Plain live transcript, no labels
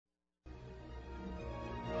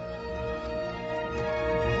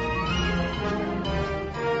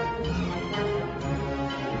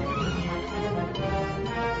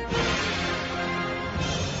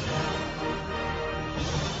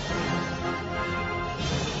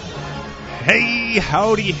Hey,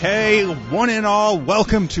 howdy, hey, one and all,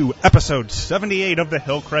 welcome to episode 78 of the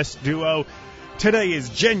Hillcrest Duo. Today is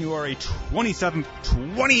January 27th,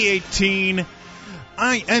 2018.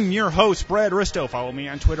 I am your host, Brad Risto. Follow me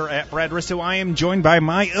on Twitter at Brad Risto. I am joined by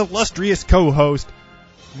my illustrious co-host,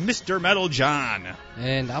 Mr. Metal John.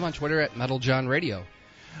 And I'm on Twitter at Metal John Radio.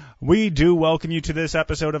 We do welcome you to this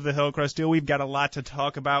episode of the Hillcrest Duo. We've got a lot to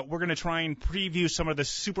talk about. We're going to try and preview some of the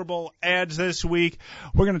Super Bowl ads this week.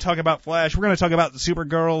 We're going to talk about Flash. We're going to talk about the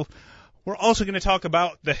Supergirl. We're also going to talk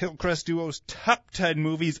about the Hillcrest Duo's top 10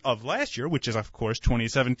 movies of last year, which is, of course,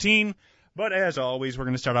 2017. But as always, we're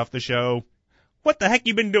going to start off the show. What the heck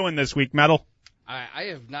you been doing this week, Metal? I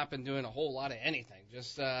have not been doing a whole lot of anything.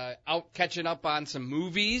 Just out catching up on some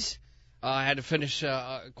movies. I had to finish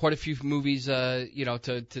quite a few movies,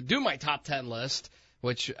 to do my top 10 list,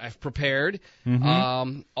 which I've prepared.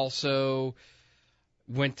 Mm-hmm. Also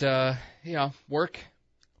went, work.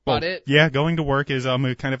 About it. Yeah, going to work is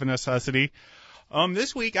kind of a necessity.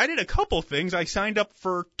 This week I did a couple things. I signed up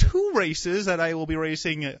for 2 races that I will be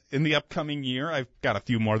racing in the upcoming year. I've got a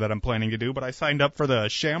few more that I'm planning to do, but I signed up for the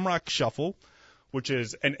Shamrock Shuffle, which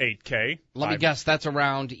is an 8K. Let me guess, that's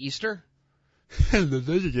around Easter?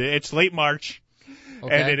 It's late March,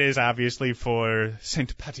 okay. And it is obviously for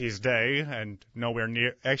St. Patty's Day, and nowhere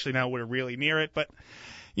near. Actually, now we're really near it. But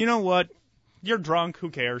you know what? You're drunk. Who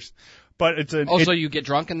cares? But it's a. So you get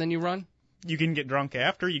drunk and then you run? You can get drunk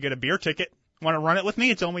after. You get a beer ticket. Want to run it with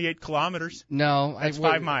me? It's only 8 kilometers. No, that's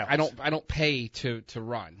 5 miles. I don't pay to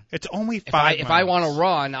run. It's only 5 miles. If I want to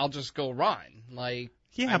run, I'll just go run.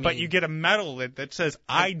 But you get a medal that says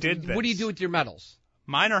I did this. What do you do with your medals?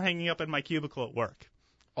 Mine are hanging up in my cubicle at work.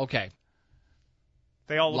 Okay.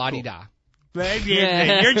 They all look La-di-da. Cool.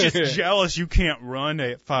 You're just jealous you can't run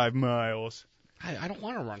at 5 miles. I don't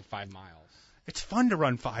want to run 5 miles. It's fun to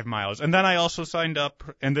run 5 miles. And then I also signed up,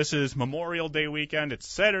 and this is Memorial Day weekend. It's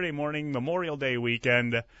Saturday morning, Memorial Day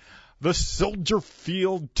weekend. The Soldier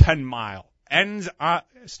Field 10 mile.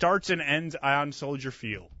 Starts and ends on Soldier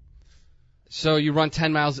Field. So you run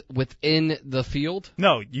 10 miles within the field?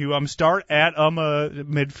 No, you start at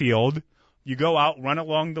midfield. You go out, run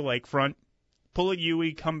along the lakefront, pull a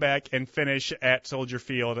U-E, come back, and finish at Soldier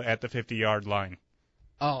Field at the 50-yard line.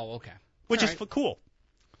 Oh, okay. Which is cool.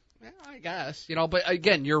 Yeah, I guess. But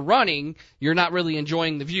again, you're running, you're not really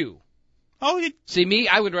enjoying the view. See, me,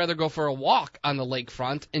 I would rather go for a walk on the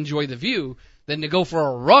lakefront, enjoy the view, than to go for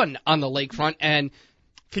a run on the lakefront and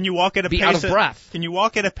Can you walk at a be pace out of breath. Can you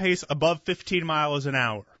walk at a pace above 15 miles an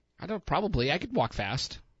hour? I could walk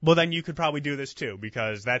fast. Well, then you could probably do this too,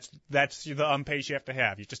 because that's the pace you have to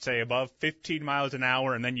have. You just say above 15 miles an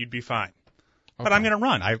hour, and then you'd be fine. Okay. But I'm going to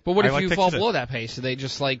run. But what if you fall below that pace? Do they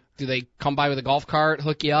just do they come by with a golf cart,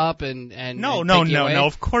 hook you up, and No,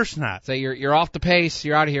 of course not. Say you're off the pace,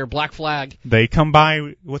 you're out of here, black flag. They come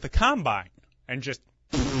by with a combine and just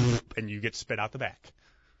and you get spit out the back.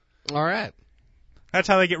 All right. That's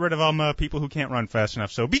how they get rid of people who can't run fast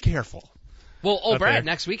enough. So be careful. Well, Brad,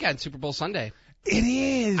 next weekend, Super Bowl Sunday. It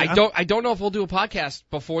is. I don't know if we'll do a podcast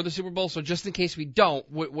before the Super Bowl. So just in case we don't,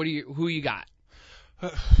 who you got?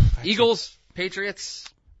 Eagles, Patriots.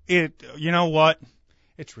 You know what?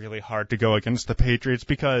 It's really hard to go against the Patriots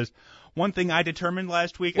because one thing I determined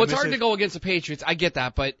last week. Well, it's hard to go against the Patriots. I get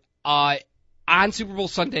that, but on Super Bowl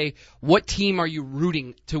Sunday, what team are you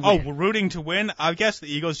rooting to win? Oh, rooting to win? I guess the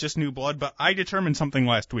Eagles just new blood, but I determined something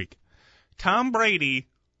last week. Tom Brady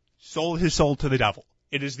sold his soul to the devil.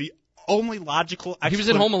 It is the only logical explanation. He was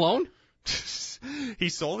in Home Alone? He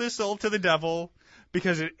sold his soul to the devil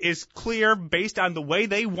because it is clear, based on the way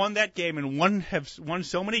they won that game and have won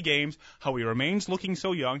so many games, how he remains looking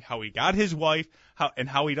so young, how he got his wife, and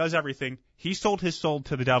how he does everything. He sold his soul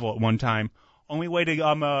to the devil at one time. Only way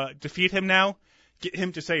to defeat him now, get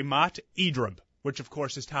him to say Mott Idrib, which of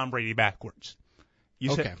course is Tom Brady backwards.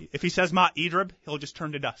 If he says Mott Idrib, he'll just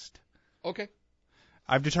turn to dust. Okay.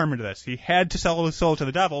 I've determined this. He had to sell his soul to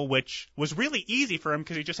the devil, which was really easy for him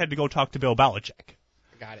because he just had to go talk to Bill Belichick.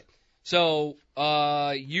 Got it. So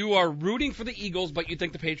you are rooting for the Eagles, but you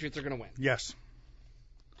think the Patriots are going to win? Yes.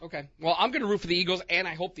 Okay. Well, I'm going to root for the Eagles, and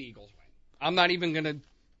I hope the Eagles win. I'm not even going to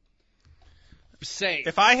say.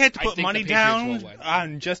 If I had to put money down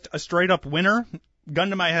on just a straight-up winner, gun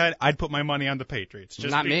to my head, I'd put my money on the Patriots.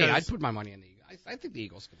 Just not me. I'd put my money on the Eagles. I think the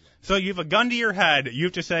Eagles could win. So you have a gun to your head. You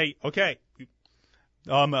have to say, okay,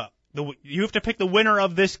 you have to pick the winner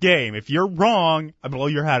of this game. If you're wrong, I blow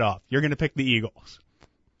your head off. You're going to pick the Eagles.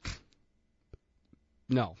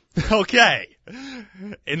 No. Okay.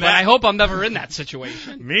 But I hope I'm never in that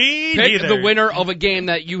situation. Me Pick neither. the winner of a game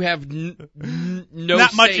that you have no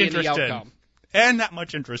not say much in interest the outcome. And not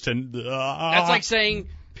much interest in. That's like saying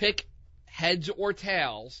pick heads or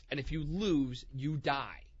tails, and if you lose, you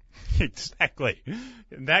die. Exactly.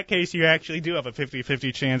 In that case, you actually do have a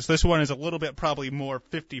 50-50 chance. This one is a little bit probably more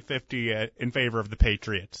 50-50 in favor of the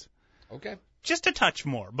Patriots. Okay. Just a touch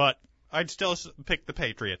more, but I'd still pick the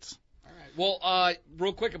Patriots. All right. Well,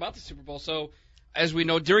 real quick about the Super Bowl. So, as we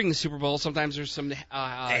know, during the Super Bowl, sometimes there's some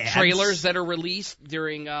trailers that are released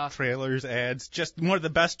during... trailers, ads. Just one of the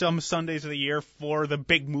best Sundays of the year for the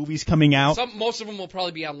big movies coming out. Most of them will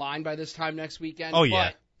probably be online by this time next weekend. Oh, yeah.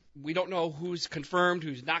 But we don't know who's confirmed,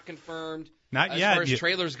 who's not confirmed. Not as yet. As far as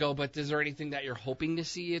trailers go, but is there anything that you're hoping to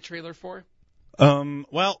see a trailer for?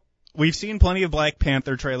 Well, we've seen plenty of Black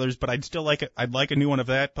Panther trailers, but I'd like a new one of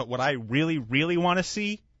that. But what I really, really want to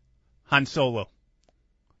see, Han Solo.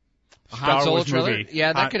 A Han Solo trailer? Movie.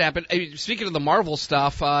 Yeah, that could happen. Speaking of the Marvel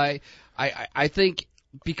stuff, I think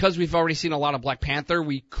because we've already seen a lot of Black Panther,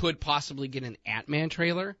 we could possibly get an Ant-Man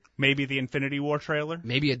trailer. Maybe the Infinity War trailer.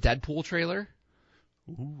 Maybe a Deadpool trailer.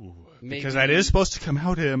 Ooh, because that is supposed to come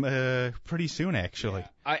out pretty soon, actually.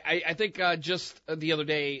 Yeah. I think just the other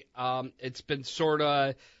day, it's been sort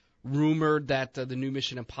of rumored that the new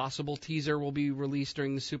Mission Impossible teaser will be released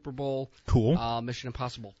during the Super Bowl. Cool. Mission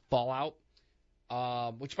Impossible Fallout,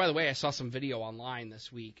 which, by the way, I saw some video online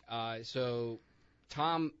this week. So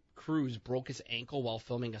Tom Cruise broke his ankle while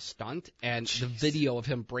filming a stunt, and the video of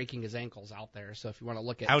him breaking his ankle is out there. So if you want to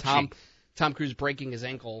look at Tom Cruise breaking his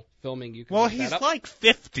ankle filming, you can look that up. Well, he's like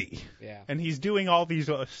 50. Yeah. And he's doing all these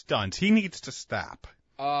stunts. He needs to stop.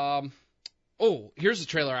 Here's the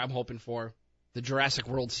trailer I'm hoping for. The Jurassic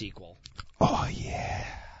World sequel. Oh, yeah.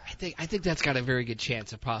 I think that's got a very good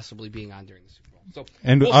chance of possibly being on during the Super Bowl. So,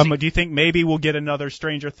 and we'll do you think maybe we'll get another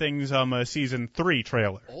Stranger Things season 3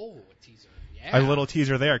 trailer? Oh, a teaser. Yeah. A little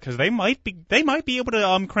teaser there, because they might be able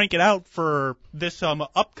to crank it out for this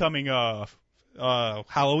upcoming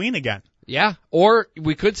Halloween again. Yeah, or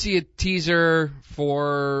we could see a teaser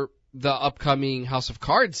for the upcoming House of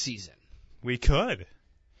Cards season. We could.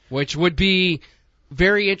 Which would be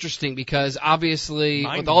very interesting because obviously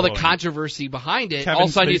with all the controversy behind it, all of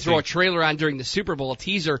a sudden you throw a trailer on during the Super Bowl, a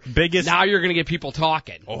teaser, now you're going to get people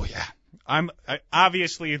talking. Oh, yeah.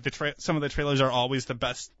 Obviously some of the trailers are always the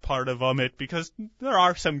best part of it because there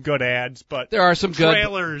are some good ads, but there are some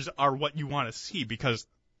trailers are what you want to see because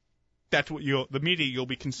that's what the media you'll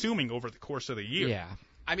be consuming over the course of the year. Yeah.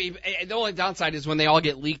 I mean, the only downside is when they all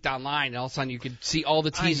get leaked online, and all of a sudden you could see all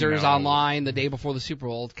the teasers online the day before the Super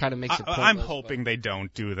Bowl. It kind of makes it pointless. I'm hoping they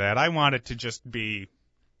don't do that. I want it to just be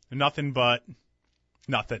nothing but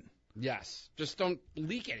nothing. Yes. Just don't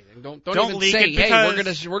leak anything. Don't even leak say, hey,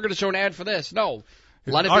 we're gonna show an ad for this. No.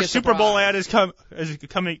 Let it be our a Super Bowl ad is going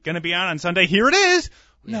to be on Sunday. Here it is.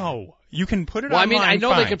 Yeah. No, you can put it online. Well, I mean, I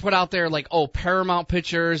know they could put out there like, Paramount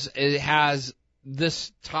Pictures, it has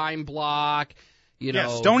this time block. You know,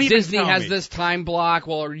 yes, don't even Disney has this time block.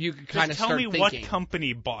 Well, or you could kind of start thinking. Just tell me what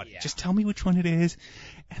company bought it. Yeah. Just tell me which one it is,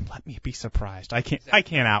 and let me be surprised. I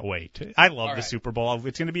cannot wait. I love the Super Bowl.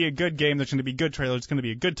 It's going to be a good game. There's going to be good trailers. It's going to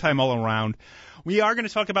be a good time all around. We are going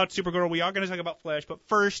to talk about Supergirl. We are going to talk about Flash. But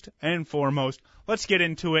first and foremost, let's get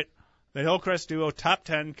into it. The Hillcrest Duo Top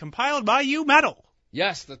 10 compiled by You Metal.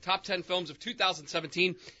 Yes, the top 10 films of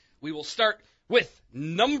 2017. We will start with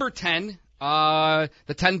number 10. The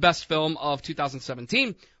 10 best film of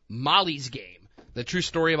 2017, Molly's Game. The true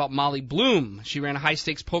story about Molly Bloom. She ran a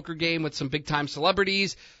high-stakes poker game with some big-time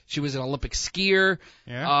celebrities. She was an Olympic skier.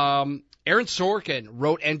 Yeah. Aaron Sorkin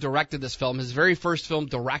wrote and directed this film, his very first film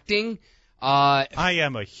directing. I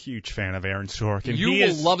am a huge fan of Aaron Sorkin. You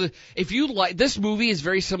will love it. If you like, this movie is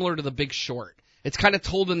very similar to The Big Short. It's kind of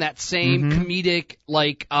told in that same comedic,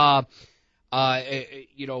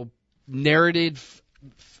 narrative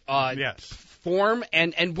form,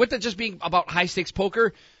 and with it just being about high stakes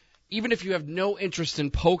poker, even if you have no interest in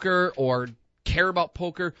poker or care about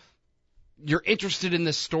poker, you're interested in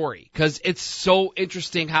this story because it's so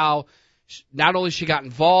interesting how not only she got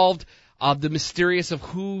involved, the mysterious of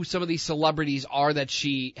who some of these celebrities are that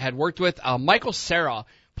she had worked with. Michael Cera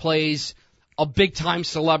plays a big time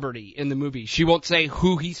celebrity in the movie. She won't say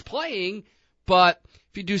who he's playing, but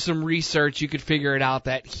if you do some research, you could figure it out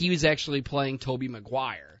that he was actually playing Tobey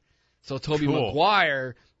Maguire. So Tobey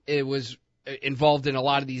Maguire was involved in a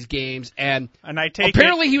lot of these games, and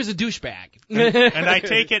apparently he was a douchebag. and I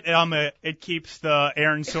take it it keeps the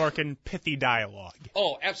Aaron Sorkin pithy dialogue.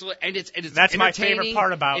 Oh, absolutely, and it's that's my favorite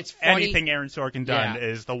part about anything Aaron Sorkin done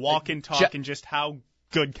is the walk and talk and just how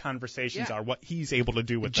good conversations are, what he's able to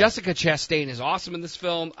do with Jessica Chastain is awesome in this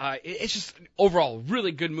film. It's just overall a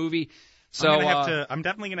really good movie. So I'm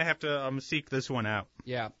definitely gonna have to seek this one out.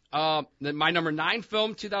 Yeah. Then my number 9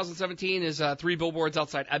 film, 2017, is 3 Billboards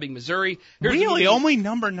Outside Ebbing, Missouri. Really, only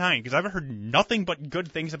number 9? Because I've heard nothing but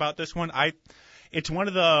good things about this one. It's one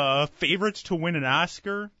of the favorites to win an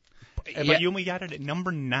Oscar. But you only got it at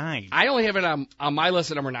number 9. I only have it on my list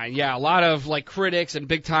at number 9. Yeah, a lot of critics and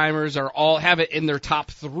big timers have it in their top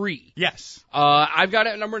 3. Yes. I've got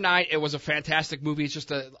it at number 9. It was a fantastic movie. It's just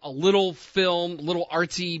a little film, little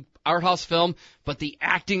artsy art house film, but the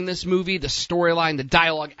acting in this movie, the storyline, the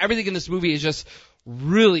dialogue, everything in this movie is just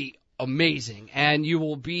really amazing. And you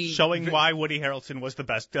will be showing why Woody Harrelson was the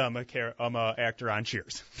best actor on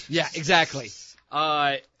Cheers. Yeah, exactly.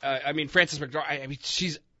 Frances McDormand.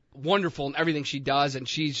 She's wonderful in everything she does, and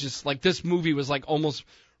she's just this movie was almost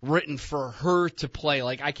written for her to play.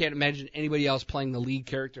 I can't imagine anybody else playing the lead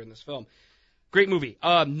character in this film. Great movie.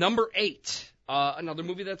 Number 8, another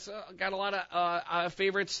movie that's got a lot of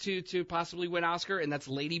favorites to possibly win Oscar, and that's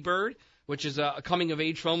Lady Bird, which is a coming of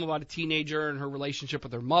age film about a teenager and her relationship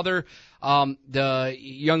with her mother. The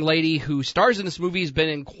young lady who stars in this movie has been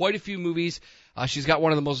in quite a few movies. She's got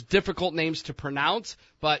one of the most difficult names to pronounce,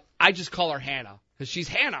 but I just call her Hannah. Because she's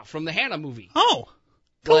Hannah from the Hannah movie. Oh,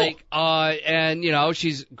 cool. And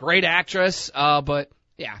she's a great actress. But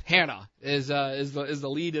yeah, Hannah is the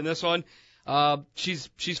lead in this one.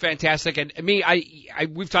 She's fantastic. And me,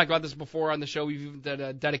 we've talked about this before on the show. We've even done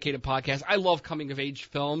a dedicated podcast. I love coming of age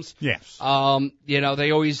films. Yes.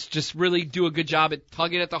 They always just really do a good job at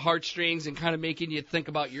tugging at the heartstrings and kind of making you think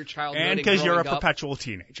about your childhood. And because you're a perpetual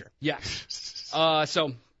teenager. Yes.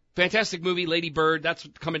 So fantastic movie, Lady Bird. That's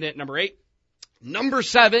coming in at number 8. Number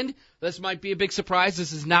 7, this might be a big surprise.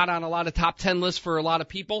 This is not on a lot of top 10 lists for a lot of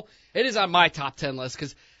people. It is on my top 10 list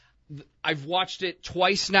because I've watched it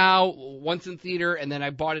twice now, once in theater, and then I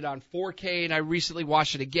bought it on 4K, and I recently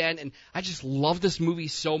watched it again, and I just love this movie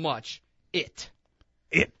so much. It.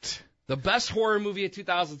 The best horror movie of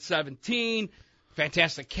 2017.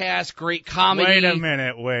 Fantastic cast, great comedy. Wait a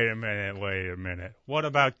minute. What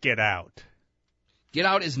about Get Out? Get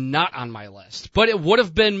Out is not on my list, but it would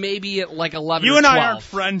have been maybe at 11 or 12. You and I aren't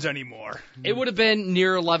friends anymore. It would have been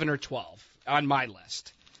near 11 or 12 on my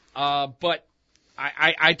list. But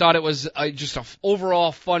I thought it was just an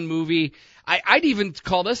overall fun movie. I'd even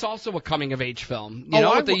call this also a coming-of-age film.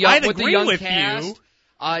 With the young cast.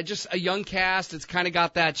 Just a young cast. It's kind of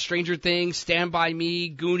got that Stranger Things, Stand By Me,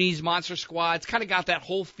 Goonies, Monster Squad. It's kind of got that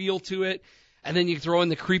whole feel to it. And then you throw in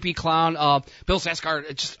the creepy clown, Bill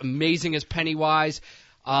Skarsgård, just amazing as Pennywise.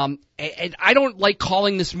 And I don't like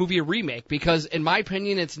calling this movie a remake because, in my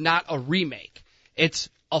opinion, it's not a remake. It's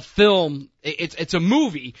a film. It's a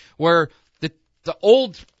movie where the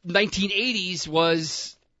old 1980s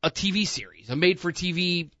was a TV series, a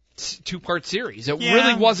made-for-TV 2-part series. It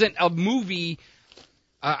really wasn't a movie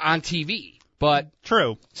on TV. But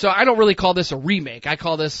true. So I don't really call this a remake. I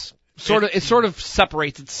call this it sort of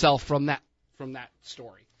separates itself from that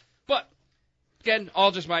story. But again,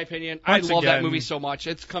 all just my opinion. I love that movie so much.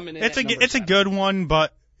 It's coming in. It's a good one,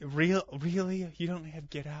 but really, you don't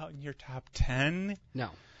have Get Out in your top 10? No.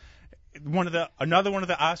 Another one of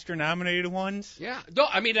the Oscar nominated ones? Yeah. No,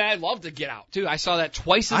 I love to Get Out too. I saw that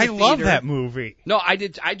twice in the theater. I love that movie. No, I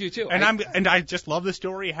do too. And I just love the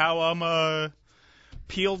story how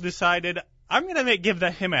Peele decided I'm going to give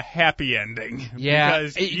him a happy ending. Yeah.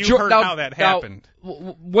 Because you heard how that happened.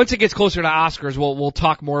 Once it gets closer to Oscars, we'll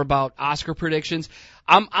talk more about Oscar predictions.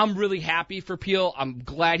 I'm really happy for Peele. I'm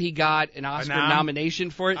glad he got an Oscar nomination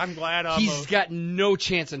for it. I'm glad. He's got no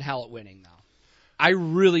chance in hell at winning, though. I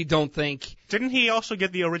really don't think. Didn't he also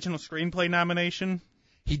get the original screenplay nomination?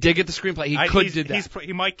 He did get the screenplay. He could do that.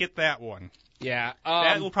 He might get that one. Yeah.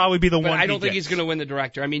 That will probably be the one. I don't think he's going to win the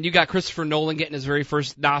director. You got Christopher Nolan getting his very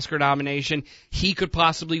first Oscar nomination. He could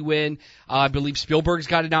possibly win. I believe Spielberg's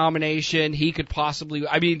got a nomination. He could possibly.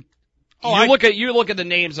 Look at the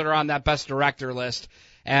names that are on that best director list,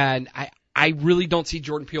 and I really don't see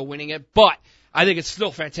Jordan Peele winning it, but I think it's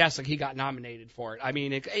still fantastic he got nominated for it.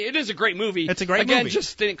 It is a great movie. It's a great movie. Again,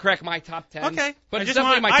 just didn't crack my top 10. Okay. But it's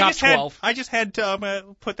definitely my top 12. I just had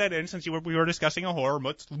to put that in since we were discussing a horror.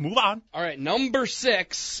 Let's move on. All right. Number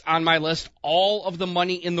 6 on my list, All of the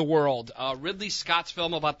Money in the World. Ridley Scott's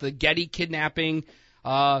film about the Getty kidnapping.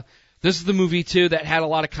 This is the movie, too, that had a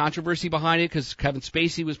lot of controversy behind it because Kevin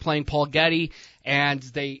Spacey was playing Paul Getty, and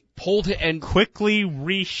they pulled it and quickly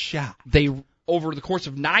reshot. Over the course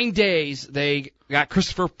of 9 days, they got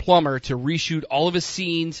Christopher Plummer to reshoot all of his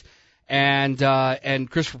scenes and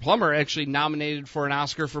Christopher Plummer actually nominated for an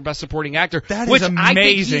Oscar for Best Supporting Actor, that which is amazing. I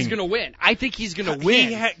think he's going to win. I think he's going to win.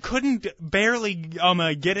 He couldn't barely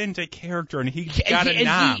get into character, and he got a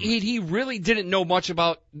nom. He really didn't know much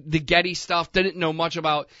about the Getty stuff. Didn't know much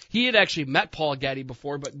about. He had actually met Paul Getty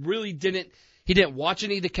before, but really didn't. He didn't watch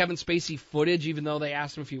any of the Kevin Spacey footage, even though they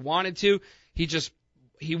asked him if he wanted to.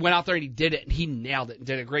 He went out there and he did it, and he nailed it and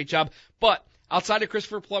did a great job. But outside of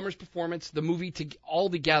Christopher Plummer's performance, the movie all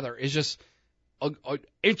together is just an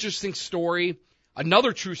interesting story.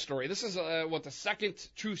 Another true story. This is the second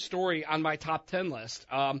true story on my top 10 list.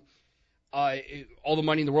 All the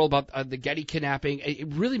Money in the World about the Getty kidnapping.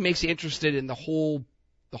 It really makes you interested in the whole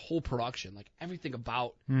production, like everything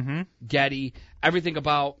about Getty, everything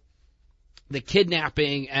about the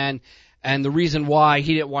kidnapping and the reason why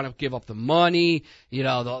he didn't want to give up the money,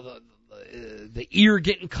 the ear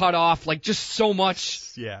getting cut off, like just so much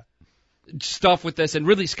stuff with this. And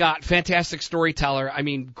Ridley Scott, fantastic storyteller. I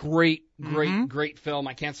mean, great film.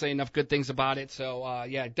 I can't say enough good things about it. So,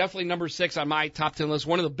 definitely number 6 on my top 10 list.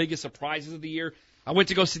 One of the biggest surprises of the year. I went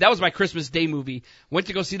to go see, that was my Christmas Day movie. Went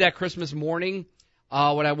to go see that Christmas morning.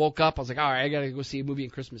 When I woke up, I was like, all right, I got to go see a movie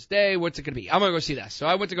on Christmas Day. What's it going to be? I'm going to go see that. So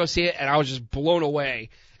I went to go see it, and I was just blown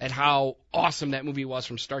away at how awesome that movie was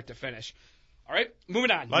from start to finish. All right,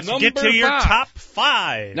 moving on. Let's get to your top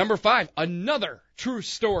 5. Number 5, another true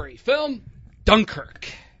story film, Dunkirk.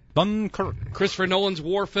 Christopher Nolan's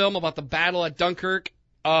war film about the battle at Dunkirk.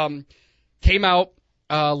 Came out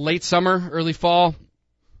late summer, early fall.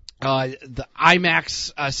 The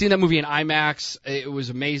IMAX, seeing that movie in IMAX, it was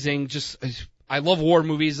amazing. I love war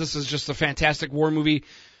movies. This is just a fantastic war movie.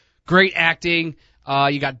 Great acting.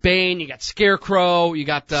 You got Bane, you got Scarecrow, you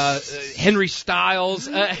got Henry Styles.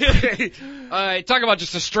 Talk about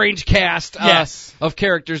just a strange cast of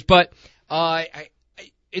characters. But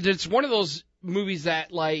it's one of those movies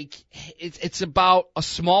that, like, it's about a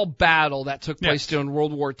small battle that took place during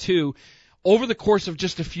World War II over the course of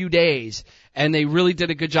just a few days. And they really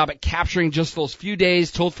did a good job at capturing just those few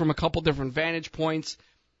days, told from a couple different vantage points.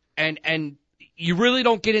 And you really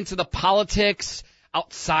don't get into the politics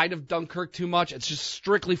outside of Dunkirk too much. It's just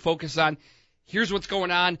strictly focused on here's what's going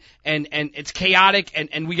on, and it's chaotic,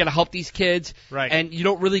 and we got to help these kids. Right. And you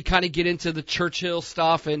don't really kind of get into the Churchill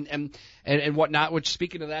stuff and whatnot, which,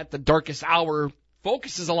 speaking of that, The Darkest Hour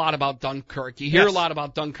focuses a lot about Dunkirk. You hear a lot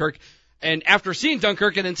about Dunkirk. And after seeing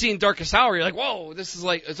Dunkirk and then seeing Darkest Hour, you're like, whoa, this is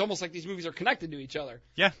like, it's almost like these movies are connected to each other.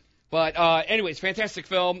 Yeah. But anyways, fantastic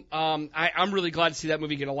film. I'm really glad to see that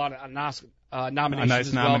movie get a lot of nominations. A nice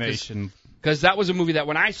as well, nomination. Because that was a movie that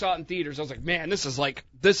when I saw it in theaters, I was like, man, this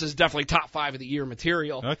is definitely top 5 of the year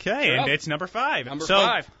material. Okay, and it's number 5. Number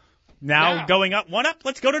 5. Now, going up, one up,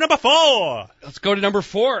 let's go to number 4. Let's go to number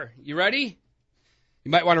 4. You ready?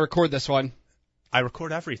 You might want to record this one. I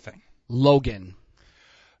record everything. Logan.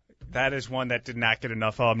 That is one that did not get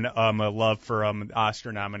enough love for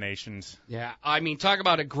Oscar nominations. Yeah, I mean, talk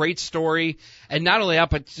about a great story, and not only that,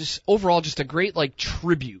 but just overall, just a great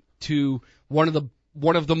tribute to one of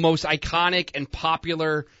the most iconic and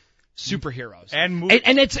popular superheroes.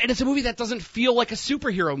 And it's a movie that doesn't feel like a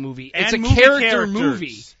superhero movie. It's a character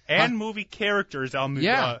movie. And movie characters. I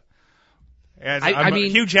mean,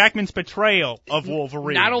 Hugh Jackman's portrayal of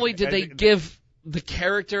Wolverine. Not only did they give the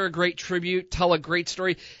character a great tribute, tell a great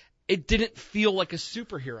story, it didn't feel like a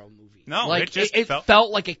superhero movie. No, it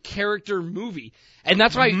felt like a character movie. And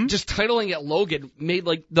that's why just titling it Logan made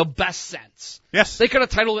the best sense. Yes. They could have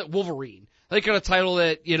titled it Wolverine. They could have titled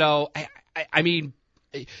it, I mean,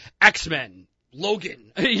 X-Men,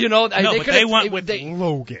 Logan. They went with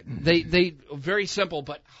Logan. They very simple,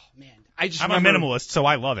 but oh man, I'm a minimalist, so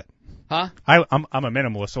I love it. Huh? I'm a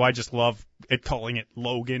minimalist, so I just love it, calling it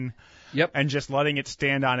Logan. Yep. And just letting it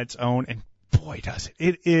stand on its own, and boy does it.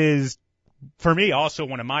 It is, for me, also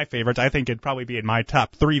one of my favorites. I think it'd probably be in my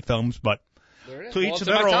top 3 films, but to each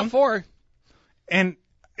their own. Top 4. And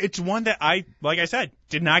it's one that like I said,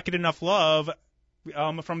 did not get enough love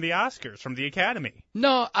from the Oscars, from the Academy.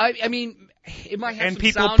 No, I mean, it might have and some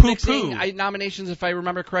people sound mixing nominations if I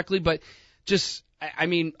remember correctly, but just, I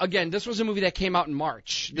mean, again, this was a movie that came out in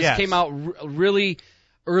March. This came out really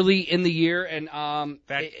early in the year, and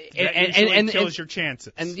that usually kills your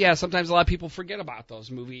chances. And yeah, sometimes a lot of people forget about those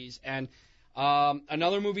movies. And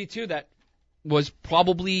another movie too that was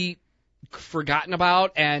probably forgotten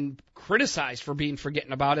about and criticized for being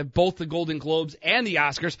forgotten about at both the Golden Globes and the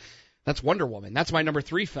Oscars. That's Wonder Woman. That's my number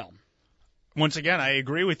 3 film. Once again, I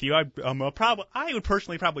agree with you. I would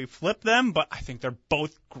personally probably flip them, but I think they're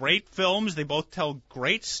both great films. They both tell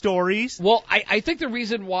great stories. Well, I think the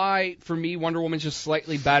reason why, for me, Wonder Woman's just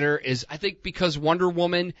slightly better is I think because Wonder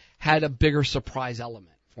Woman had a bigger surprise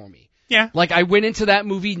element for me. Yeah. Like, I went into that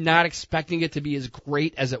movie not expecting it to be as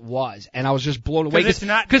great as it was, and I was just blown away. Because it's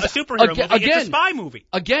not a superhero movie, it's a spy movie.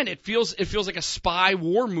 Again, it feels like a spy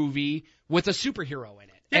war movie with a superhero in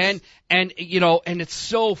it. Yes. And it's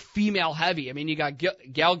so female heavy. I mean, you got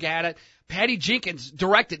Gal Gadot, Patty Jenkins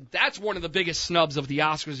directed. That's one of the biggest snubs of the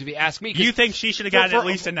Oscars, if you ask me. You think she should have gotten at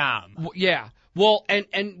least a nom? Yeah. Well,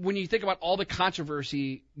 and when you think about all the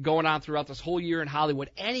controversy going on throughout this whole year in Hollywood,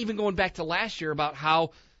 and even going back to last year about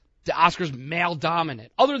how the Oscars male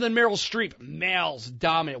dominant. Other than Meryl Streep, males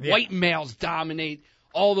dominate. Yeah. White males dominate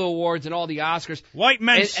all the awards and all the Oscars. White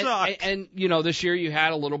men suck. And this year you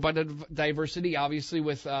had a little bit of diversity, obviously,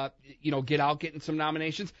 with, Get Out getting some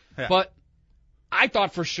nominations. Yeah. But I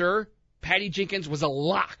thought for sure Patty Jenkins was a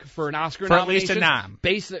lock for an Oscar for nomination. At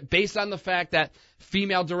least a nom. Based on the fact that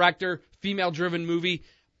female director, female-driven movie,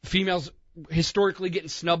 females historically getting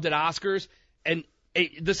snubbed at Oscars, and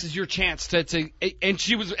this is your chance to and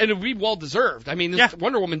she was, and it would be well deserved. I mean,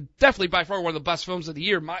 Wonder Woman definitely by far one of the best films of the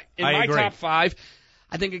year. In my agree. top 5,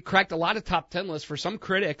 I think it cracked a lot of top 10 lists for some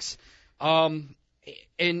critics. And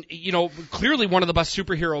clearly one of the best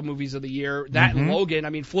superhero movies of the year. That and Logan. I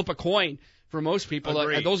mean, flip a coin for most people.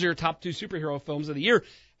 Those are your top 2 superhero films of the year.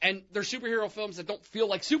 And they're superhero films that don't feel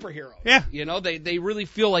like superheroes. Yeah. They really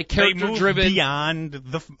feel like character-driven. They move beyond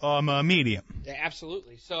the medium. Yeah,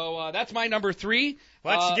 absolutely. So that's my number 3.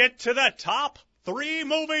 Let's get to the top 3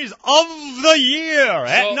 movies of the year.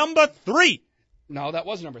 At number 3. No, that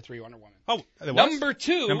was number 3, Wonder Woman. Oh, it was? Number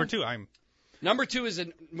 2. Number 2 is a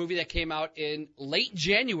movie that came out in late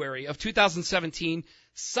January of 2017.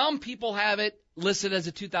 Some people have it listed as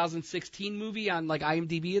a 2016 movie on like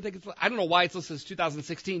IMDb. I don't know why it's listed as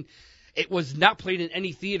 2016. It was not played in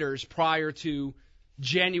any theaters prior to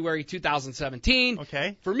January 2017.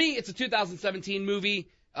 Okay. For me, it's a 2017 movie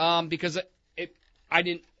because it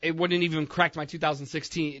wouldn't even crack my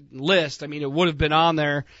 2016 list. I mean, it would have been on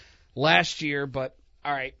there last year, but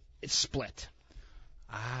all right, it's Split.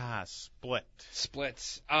 Split.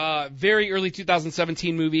 Splits. Very early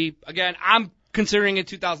 2017 movie. Again, I'm considering a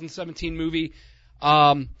 2017 movie.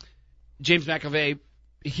 James McAvoy,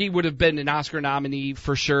 he would have been an Oscar nominee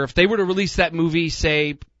for sure. If they would have released that movie,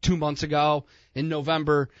 say, 2 months ago in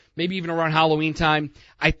November, maybe even around Halloween time,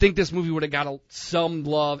 I think this movie would have got some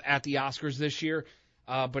love at the Oscars this year.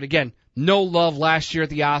 But again, no love last year at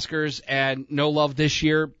the Oscars and no love this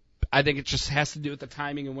year. I think it just has to do with the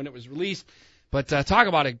timing and when it was released. But talk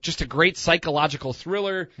about it, just a great psychological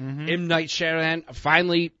thriller. M. Night Shyamalan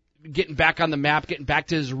finally getting back on the map, getting back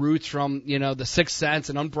to his roots from, The Sixth Sense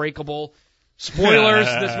and Unbreakable. Spoilers,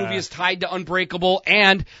 this movie is tied to Unbreakable.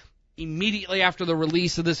 And immediately after the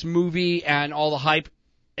release of this movie and all the hype,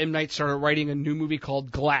 M. Night started writing a new movie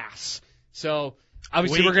called Glass. So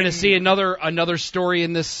obviously we're going to see another story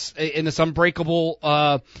in this Unbreakable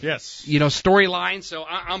storyline. So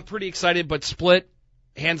I'm pretty excited. But Split,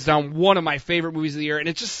 hands down, one of my favorite movies of the year, and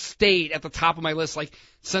it just stayed at the top of my list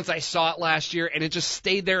since I saw it last year, and it just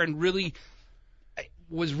stayed there and really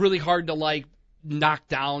was really hard to knock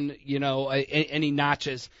down any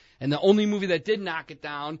notches. And the only movie that did knock it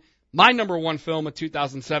down, my number 1 film of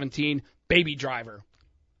 2017, Baby Driver.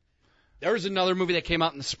 There was another movie that came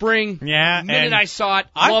out in the spring. Yeah, the minute I saw it,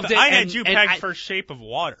 loved it. I had you pegged for Shape of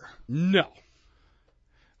Water. No.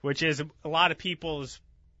 Which is a lot of people's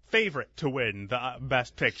favorite to win the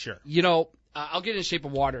Best Picture. I'll get in Shape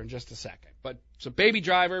of Water in just a second. So Baby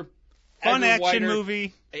Driver. Fun action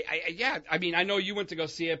movie. I know you went to go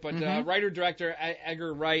see it, but writer-director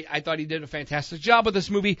Edgar Wright, I thought he did a fantastic job with this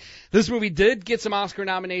movie. This movie did get some Oscar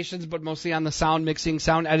nominations, but mostly on the sound mixing,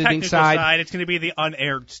 sound editing side. It's going to be the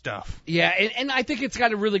unaired stuff. Yeah, and I think it's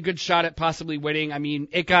got a really good shot at possibly winning. I mean,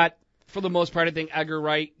 it got, for the most part, I think Edgar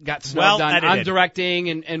Wright got snubbed on directing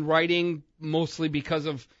and writing, mostly because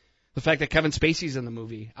of the fact that Kevin Spacey's in the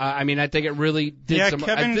movie. I think it really did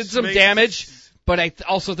some damage. But I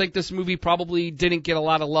also think this movie probably didn't get a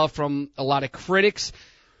lot of love from a lot of critics.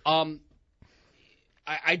 I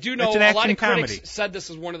do know a lot of critics said this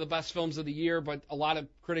is one of the best films of the year, but a lot of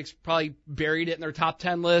critics probably buried it in their top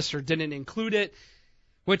 10 list or didn't include it,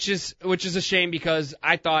 which is a shame because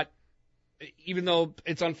I thought, even though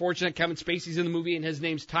it's unfortunate Kevin Spacey's in the movie and his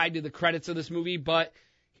name's tied to the credits of this movie, but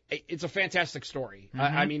it's a fantastic story.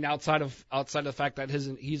 Outside of the fact that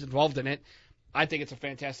he's involved in it, I think it's a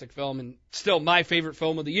fantastic film and still my favorite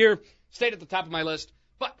film of the year. Stayed at the top of my list.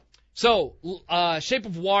 Shape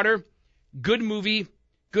of Water, good movie,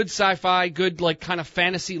 good sci-fi, good kind of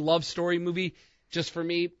fantasy love story movie. Just for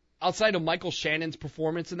me, outside of Michael Shannon's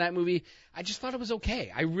performance in that movie, I just thought it was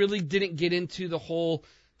okay. I really didn't get into the whole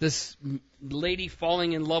this lady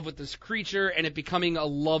falling in love with this creature and it becoming a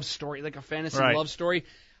love story, like a fantasy love story.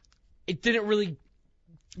 it didn't really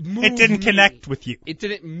move It didn't connect with you. It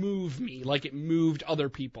didn't move me like it moved other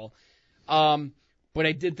people. But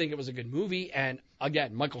I did think it was a good movie, and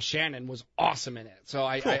again, Michael Shannon was awesome in it. So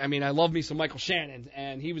I mean, I love me some Michael Shannon,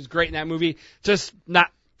 and he was great in that movie. Just not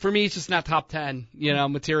for me. It's just not top 10,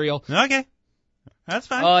 material. Okay, that's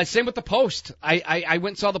fine. Same with The Post. I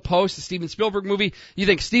went and saw The Post, the Steven Spielberg movie. You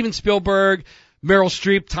think Steven Spielberg, Meryl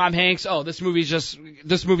Streep, Tom Hanks? Oh, this movie's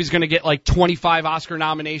going to get like 25 Oscar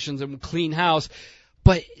nominations and clean house.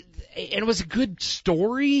 But it was a good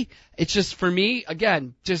story. It's just, for me,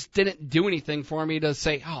 again, just didn't do anything for me to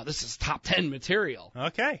say, oh, this is top 10 material.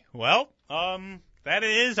 Okay, well, that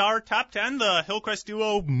is our top 10. The Hillcrest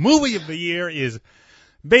Duo movie of the year is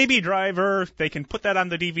Baby Driver. They can put that on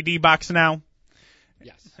the DVD box now.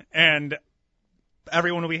 Yes. And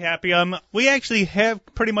everyone will be happy. We actually have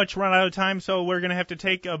pretty much run out of time, so we're going to have to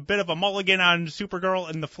take a bit of a mulligan on Supergirl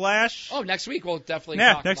and The Flash. Oh, next week we'll definitely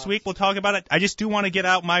talk about it. Next week we'll talk about it. I just do want to get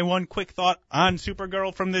out my one quick thought on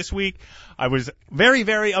Supergirl from this week. I was very,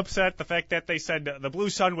 very upset the fact that they said the Blue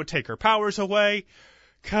Sun would take her powers away,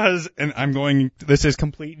 this is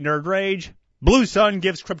complete nerd rage, Blue Sun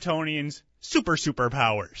gives Kryptonians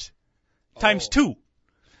superpowers. Times 2.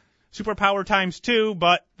 Superpower times 2,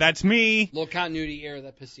 but that's me. Little continuity error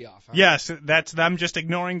that pissed you off. Huh? Yes, that's them just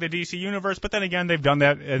ignoring the DC universe. But then again, they've done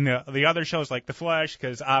that in the other shows like The Flash,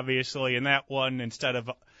 because obviously in that one, instead of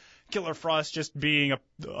Killer Frost just being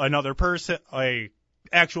another person, a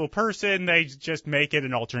actual person, they just make it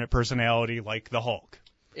an alternate personality like the Hulk.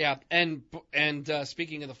 Yeah, and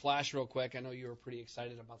speaking of The Flash real quick, I know you were pretty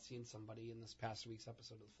excited about seeing somebody in this past week's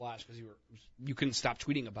episode of The Flash because you couldn't stop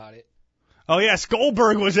tweeting about it. Oh, yes,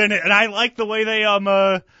 Goldberg was in it, and I like the way they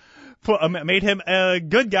made him a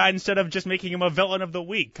good guy instead of just making him a villain of the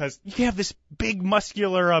week, because you have this big,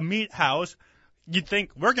 muscular meat house. You'd think,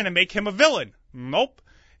 we're going to make him a villain. Nope.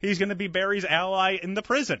 He's going to be Barry's ally in the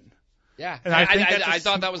prison. Yeah, and I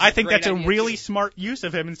thought that was. I think that's a really smart use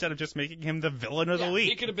of him instead of just making him the villain of the week.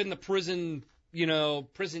 He could have been the prison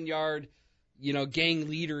yard, gang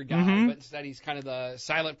leader guy, but instead he's kind of the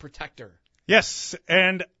silent protector. Yes,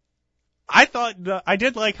 and I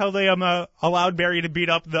did like how they allowed Barry to beat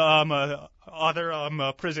up the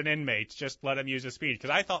other prison inmates, just let him use his speed,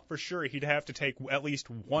 because I thought for sure he'd have to take at least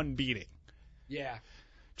one beating. Yeah.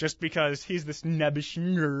 Just because he's this nebbish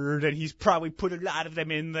nerd, and he's probably put a lot of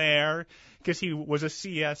them in there because he was a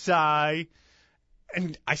CSI.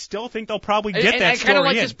 And I still think they'll probably get that story in. I kind of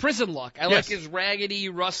like his prison look. I like his raggedy,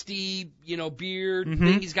 rusty, beard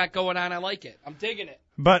thing he's got going on. I like it. I'm digging it.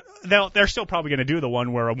 But they're still probably going to do the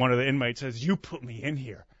one where one of the inmates says, "You put me in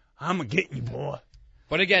here. I'm going to get you, boy."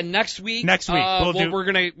 But again, next week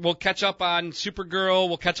we'll catch up on Supergirl.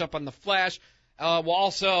 We'll catch up on The Flash. We'll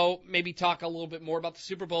also maybe talk a little bit more about the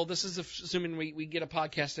Super Bowl. This is assuming we get a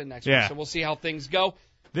podcast in next week, so we'll see how things go.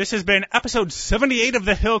 This has been episode 78 of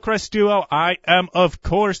the Hillcrest Duo. I am, of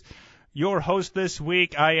course, your host this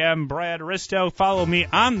week. I am Brad Risto. Follow me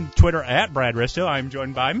on Twitter at Brad Risto. I'm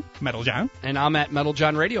joined by Metal John. And I'm at Metal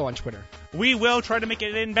John Radio on Twitter. We will try to make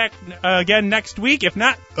it in back again next week. If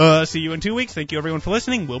not, see you in 2 weeks. Thank you, everyone, for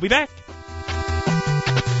listening. We'll be back.